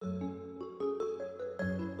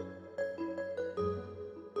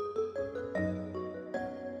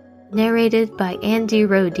narrated by Andy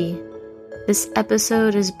Rohde. This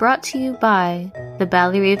episode is brought to you by the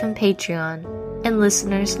Ballyraven Patreon and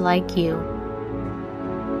listeners like you.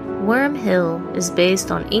 Worm Hill is based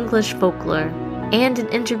on English folklore and an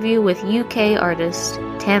interview with UK artist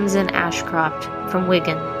Tamsin Ashcroft from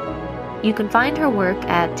Wigan. You can find her work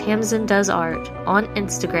at Tamsin Does Art on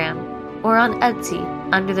Instagram or on Etsy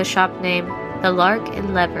under the shop name The Lark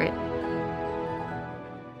in Leverett.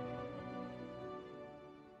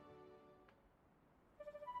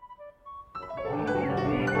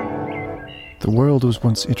 The world was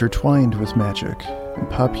once intertwined with magic and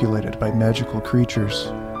populated by magical creatures.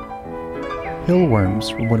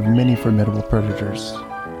 Hillworms were one of many formidable predators.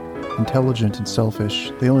 Intelligent and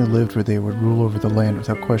selfish, they only lived where they would rule over the land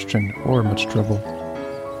without question or much trouble.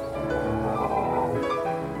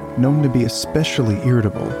 Known to be especially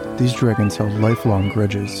irritable, these dragons held lifelong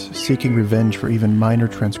grudges, seeking revenge for even minor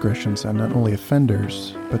transgressions on not only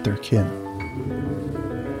offenders, but their kin.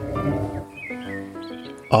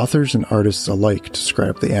 Authors and artists alike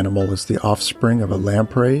describe the animal as the offspring of a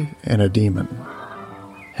lamprey and a demon.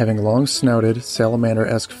 Having long-snouted,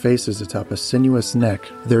 salamander-esque faces atop a sinuous neck,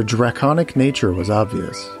 their draconic nature was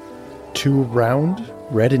obvious. Two round,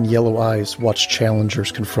 red and yellow eyes watch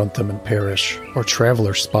challengers confront them and perish, or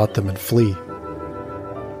travelers spot them and flee.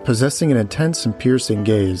 Possessing an intense and piercing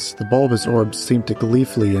gaze, the bulbous orbs seem to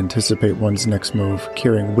gleefully anticipate one's next move,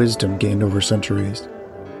 carrying wisdom gained over centuries.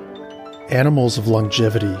 Animals of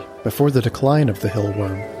longevity, before the decline of the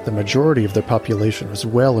hillworm, the majority of their population was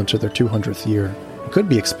well into their 200th year, and could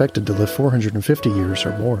be expected to live 450 years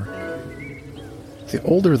or more. The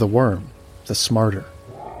older the worm, the smarter.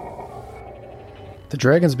 The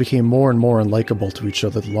dragons became more and more unlikable to each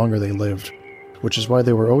other the longer they lived, which is why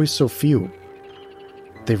they were always so few.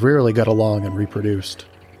 They rarely got along and reproduced.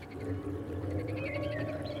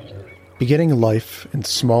 Beginning life in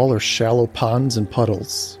small or shallow ponds and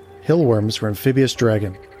puddles, hillworms were amphibious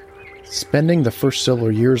dragon. Spending the first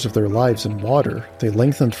several years of their lives in water, they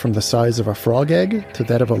lengthened from the size of a frog egg to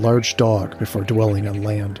that of a large dog before dwelling on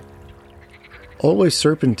land. Always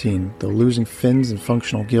serpentine, though losing fins and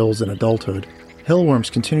functional gills in adulthood,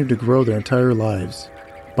 hillworms continued to grow their entire lives.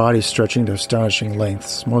 Bodies stretching to astonishing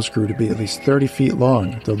lengths, most grew to be at least 30 feet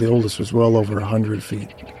long, though the oldest was well over 100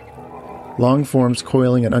 feet. Long forms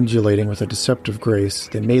coiling and undulating with a deceptive grace,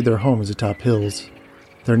 they made their homes atop hills.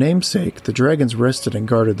 Their namesake, the dragons rested and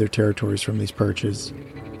guarded their territories from these perches.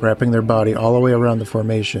 Wrapping their body all the way around the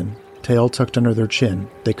formation, tail tucked under their chin,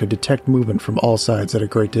 they could detect movement from all sides at a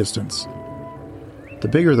great distance. The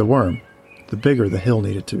bigger the worm, the bigger the hill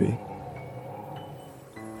needed to be.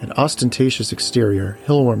 An ostentatious exterior,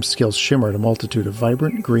 hillworm scales shimmered a multitude of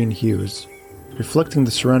vibrant green hues. Reflecting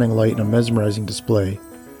the surrounding light in a mesmerizing display,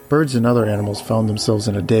 birds and other animals found themselves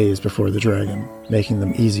in a daze before the dragon, making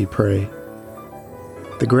them easy prey.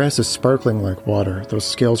 The grass is sparkling like water. Those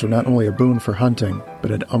scales were not only a boon for hunting,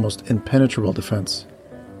 but an almost impenetrable defense.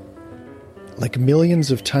 Like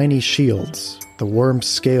millions of tiny shields, the worm's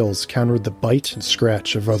scales countered the bite and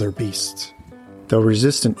scratch of other beasts. Though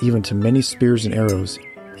resistant even to many spears and arrows,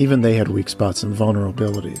 even they had weak spots and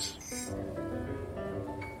vulnerabilities.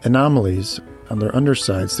 Anomalies. On their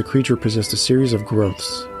undersides, the creature possessed a series of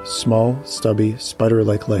growths, small, stubby,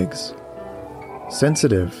 spider-like legs.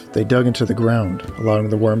 Sensitive, they dug into the ground, allowing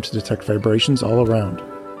the worm to detect vibrations all around.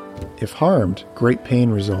 If harmed, great pain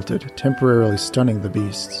resulted, temporarily stunning the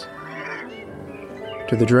beasts.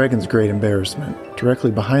 To the dragon's great embarrassment,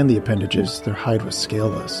 directly behind the appendages, their hide was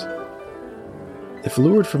scaleless. If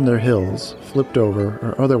lured from their hills, flipped over,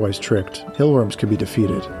 or otherwise tricked, hillworms could be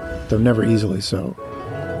defeated, though never easily so.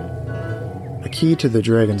 A key to the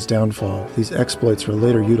dragon's downfall, these exploits were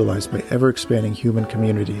later utilized by ever-expanding human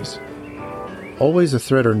communities. Always a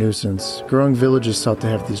threat or nuisance, growing villages sought to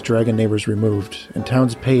have these dragon neighbors removed, and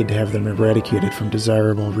towns paid to have them eradicated from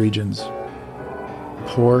desirable regions.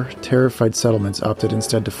 Poor, terrified settlements opted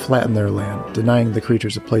instead to flatten their land, denying the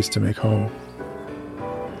creatures a place to make home.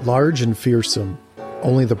 Large and fearsome,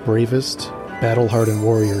 only the bravest, battle-hardened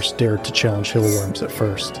warriors dared to challenge hillworms at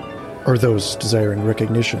first, or those desiring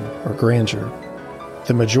recognition or grandeur.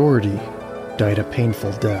 The majority died a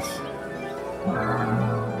painful death.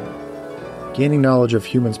 Gaining knowledge of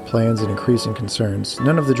humans' plans and increasing concerns,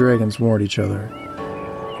 none of the dragons warned each other.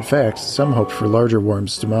 In fact, some hoped for larger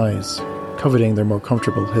worms' demise, coveting their more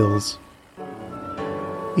comfortable hills.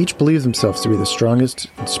 Each believed themselves to be the strongest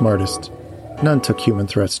and smartest. None took human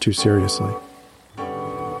threats too seriously.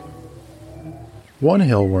 One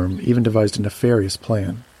hillworm even devised a nefarious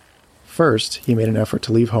plan. First, he made an effort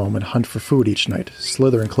to leave home and hunt for food each night,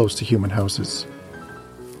 slithering close to human houses.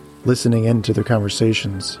 Listening in to their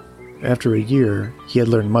conversations, After a year, he had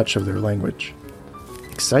learned much of their language.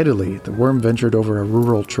 Excitedly, the worm ventured over a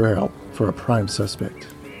rural trail for a prime suspect,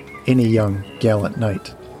 any young, gallant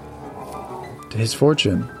knight. To his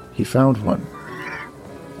fortune, he found one.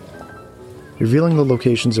 Revealing the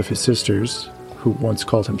locations of his sisters, who once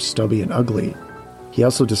called him stubby and ugly, he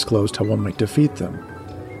also disclosed how one might defeat them,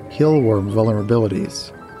 hillworm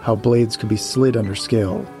vulnerabilities, how blades could be slid under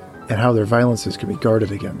scale, and how their violences could be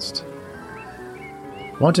guarded against.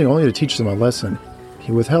 Wanting only to teach them a lesson,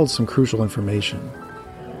 he withheld some crucial information.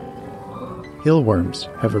 Hillworms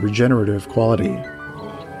have a regenerative quality.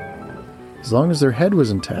 As long as their head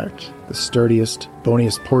was intact, the sturdiest,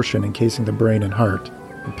 boniest portion encasing the brain and heart,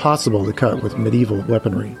 impossible to cut with medieval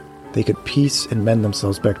weaponry, they could piece and mend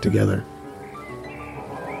themselves back together.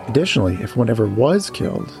 Additionally, if one ever was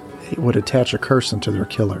killed, it would attach a curse onto their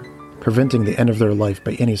killer, preventing the end of their life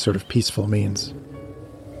by any sort of peaceful means.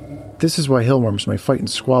 This is why hillworms may fight and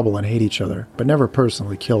squabble and hate each other, but never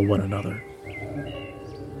personally kill one another.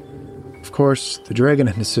 Of course, the dragon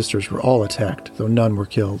and his sisters were all attacked, though none were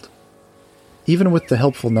killed. Even with the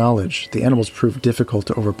helpful knowledge, the animals proved difficult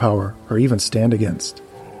to overpower or even stand against.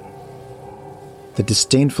 The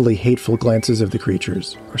disdainfully hateful glances of the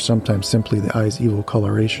creatures, or sometimes simply the eye's evil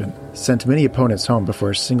coloration, sent many opponents home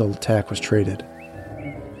before a single attack was traded.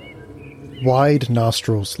 Wide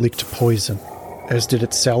nostrils leaked poison, as did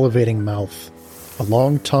its salivating mouth, a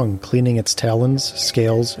long tongue cleaning its talons,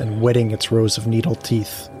 scales, and whetting its rows of needle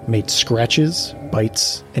teeth made scratches,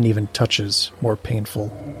 bites, and even touches more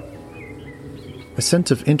painful. A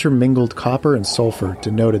scent of intermingled copper and sulfur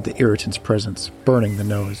denoted the irritant's presence, burning the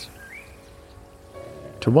nose.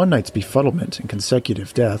 To one night's befuddlement and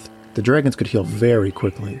consecutive death, the dragons could heal very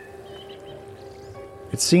quickly.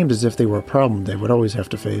 It seemed as if they were a problem they would always have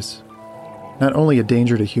to face. Not only a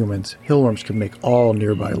danger to humans, hillworms could make all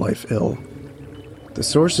nearby life ill. The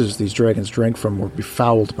sources these dragons drank from were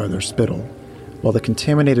befouled by their spittle. While the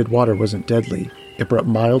contaminated water wasn't deadly, it brought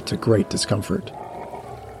mild to great discomfort.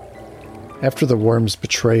 After the worms'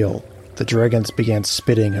 betrayal, the dragons began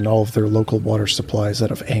spitting in all of their local water supplies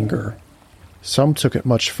out of anger. Some took it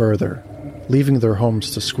much further, leaving their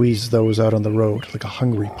homes to squeeze those out on the road like a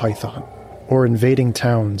hungry python, or invading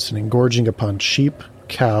towns and engorging upon sheep,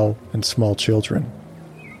 cow, and small children.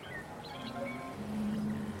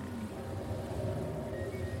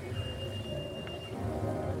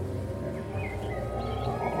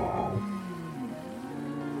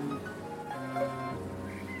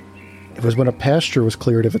 It was when a pasture was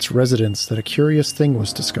cleared of its residents that a curious thing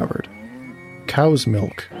was discovered. Cow's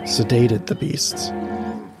milk sedated the beasts.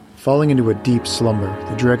 Falling into a deep slumber,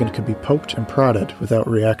 the dragon could be poked and prodded without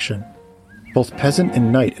reaction. Both peasant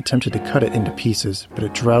and knight attempted to cut it into pieces, but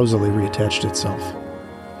it drowsily reattached itself.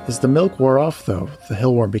 As the milk wore off, though, the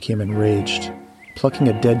hillworm became enraged. Plucking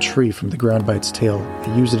a dead tree from the ground by its tail,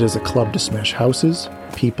 it used it as a club to smash houses,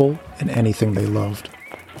 people, and anything they loved.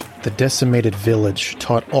 The decimated village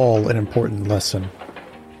taught all an important lesson.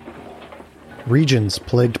 Regions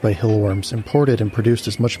plagued by hillworms imported and produced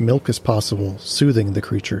as much milk as possible, soothing the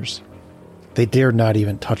creatures. They dared not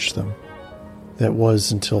even touch them. That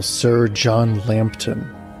was until Sir John Lambton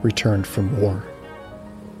returned from war.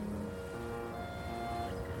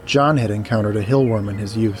 John had encountered a hillworm in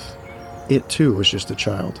his youth. It, too, was just a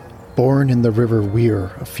child. Born in the River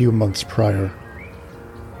Wear a few months prior.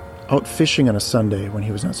 Out fishing on a Sunday when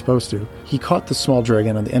he was not supposed to, he caught the small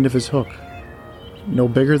dragon on the end of his hook. No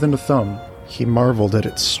bigger than a thumb. He marveled at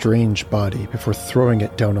its strange body before throwing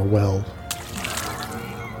it down a well.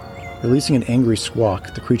 Releasing an angry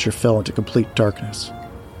squawk, the creature fell into complete darkness.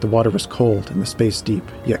 The water was cold and the space deep,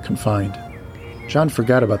 yet confined. John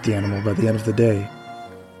forgot about the animal by the end of the day.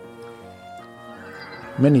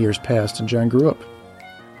 Many years passed and John grew up.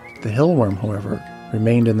 The hillworm, however,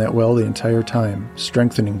 remained in that well the entire time,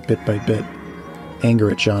 strengthening bit by bit.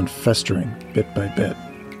 Anger at John festering bit by bit.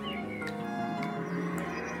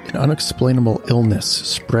 An unexplainable illness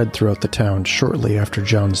spread throughout the town shortly after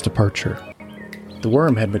John's departure. The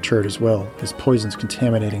worm had matured as well, his poisons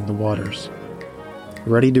contaminating the waters.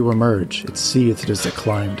 Ready to emerge, it seethed as it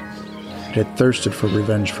climbed. It had thirsted for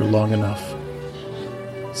revenge for long enough.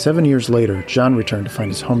 7 years later, John returned to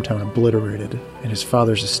find his hometown obliterated and his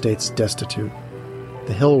father's estates destitute.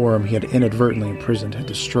 The hillworm he had inadvertently imprisoned had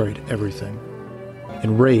destroyed everything.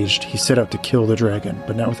 Enraged, he set out to kill the dragon,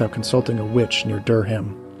 but not without consulting a witch near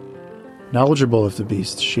Durham. Knowledgeable of the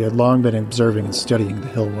beast, she had long been observing and studying the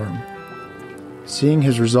hillworm. Seeing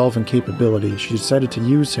his resolve and capability, she decided to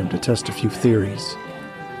use him to test a few theories.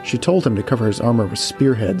 She told him to cover his armor with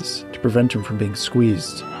spearheads to prevent him from being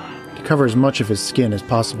squeezed, to cover as much of his skin as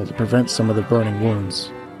possible to prevent some of the burning wounds.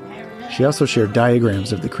 She also shared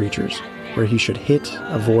diagrams of the creatures, where he should hit,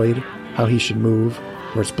 avoid, how he should move,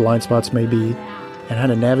 where its blind spots may be, and how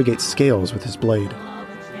to navigate scales with his blade.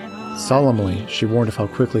 Solemnly, she warned of how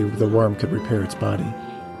quickly the worm could repair its body.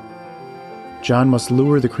 John must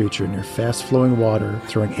lure the creature near fast-flowing water,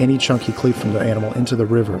 throwing any chunky cleat from the animal into the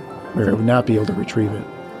river, where it would not be able to retrieve it.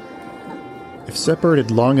 If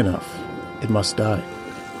separated long enough, it must die.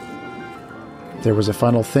 There was a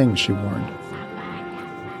final thing, she warned.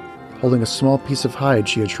 Holding a small piece of hide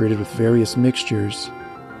she had treated with various mixtures,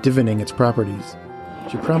 divining its properties,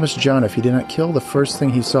 she promised John if he did not kill the first thing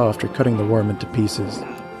he saw after cutting the worm into pieces,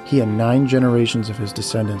 he and 9 generations of his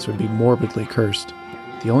descendants would be morbidly cursed.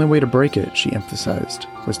 The only way to break it, she emphasized,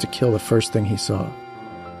 was to kill the first thing he saw.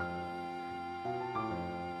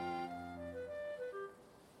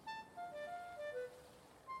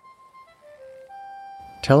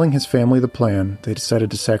 Telling his family the plan, they decided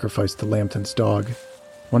to sacrifice the Lambton's dog.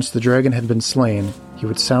 Once the dragon had been slain, he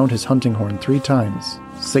would sound his hunting horn 3 times,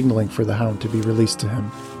 signaling for the hound to be released to him.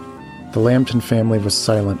 The Lambton family was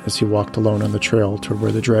silent as he walked alone on the trail to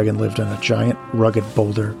where the dragon lived on a giant, rugged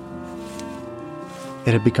boulder.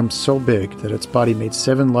 It had become so big that its body made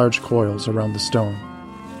 7 large coils around the stone.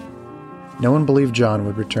 No one believed John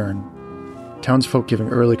would return, townsfolk giving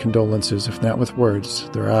early condolences, if not with words,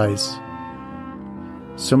 their eyes.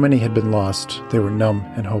 So many had been lost, they were numb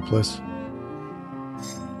and hopeless.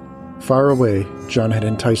 Far away, John had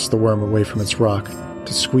enticed the worm away from its rock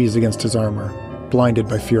to squeeze against his armor, blinded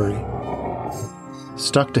by fury.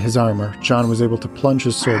 Stuck to his armor, John was able to plunge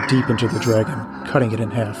his sword deep into the dragon, cutting it in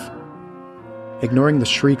half. Ignoring the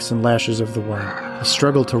shrieks and lashes of the worm, he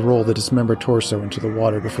struggled to roll the dismembered torso into the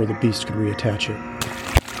water before the beast could reattach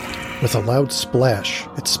it. With a loud splash,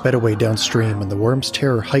 it sped away downstream, and the worm's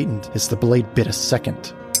terror heightened as the blade bit a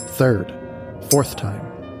second, 3rd, 4th time.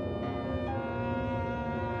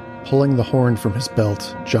 Pulling the horn from his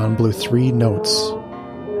belt, John blew 3 notes.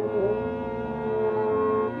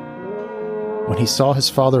 When he saw his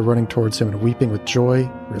father running towards him and weeping with joy,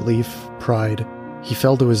 relief, pride, he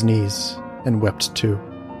fell to his knees and wept too.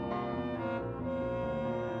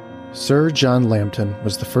 Sir John Lambton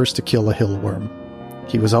was the first to kill a hill worm.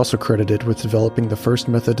 He was also credited with developing the first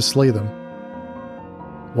method to slay them.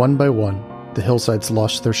 One by one, the hillsides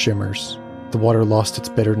lost their shimmers, the water lost its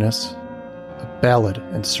bitterness. A ballad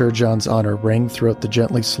in Sir John's honor rang throughout the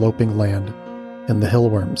gently sloping land, and the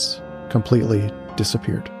hillworms completely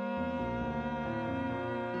disappeared.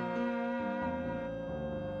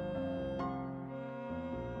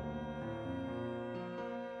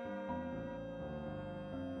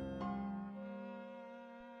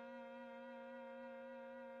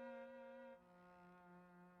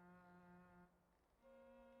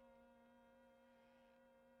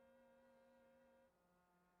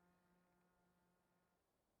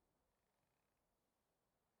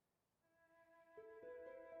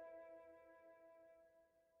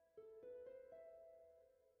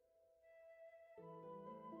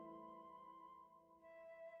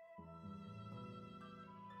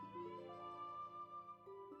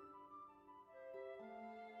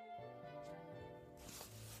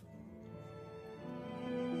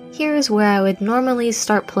 Here is where I would normally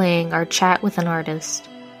start playing our chat with an artist.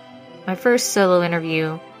 My first solo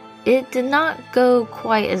interview, it did not go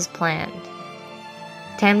quite as planned.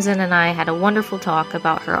 Tamsin and I had a wonderful talk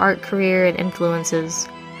about her art career and influences,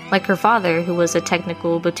 like her father, who was a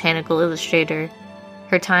technical botanical illustrator,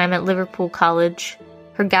 her time at Liverpool College,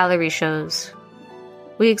 her gallery shows.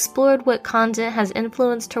 We explored what content has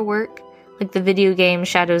influenced her work, like the video game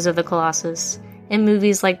Shadows of the Colossus, and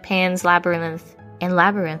movies like Pan's Labyrinth and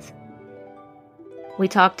Labyrinth. We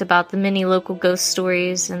talked about the many local ghost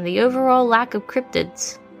stories and the overall lack of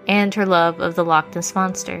cryptids, and her love of the Loch Ness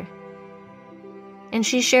Monster. And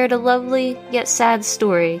she shared a lovely yet sad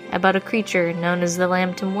story about a creature known as the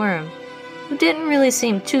Lambton Worm, who didn't really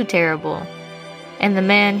seem too terrible, and the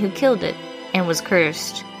man who killed it and was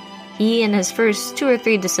cursed, he and his first 2 or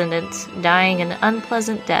 3 descendants dying an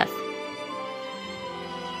unpleasant death.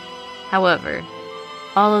 However,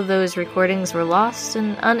 all of those recordings were lost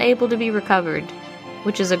and unable to be recovered,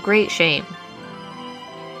 which is a great shame.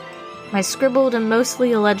 My scribbled and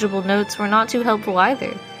mostly illegible notes were not too helpful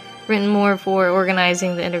either, written more for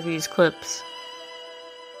organizing the interview's clips.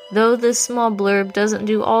 Though this small blurb doesn't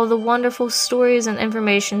do all the wonderful stories and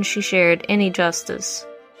information she shared any justice,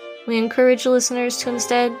 we encourage listeners to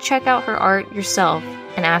instead check out her art yourself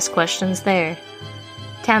and ask questions there.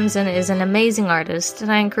 Tamsin is an amazing artist,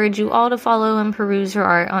 and I encourage you all to follow and peruse her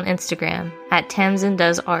art on Instagram at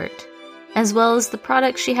TamsinDoesArt, as well as the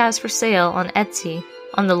products she has for sale on Etsy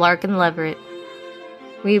on the Larkin Leveret.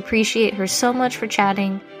 We appreciate her so much for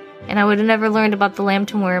chatting, and I would have never learned about the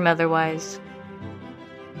Lambton worm otherwise.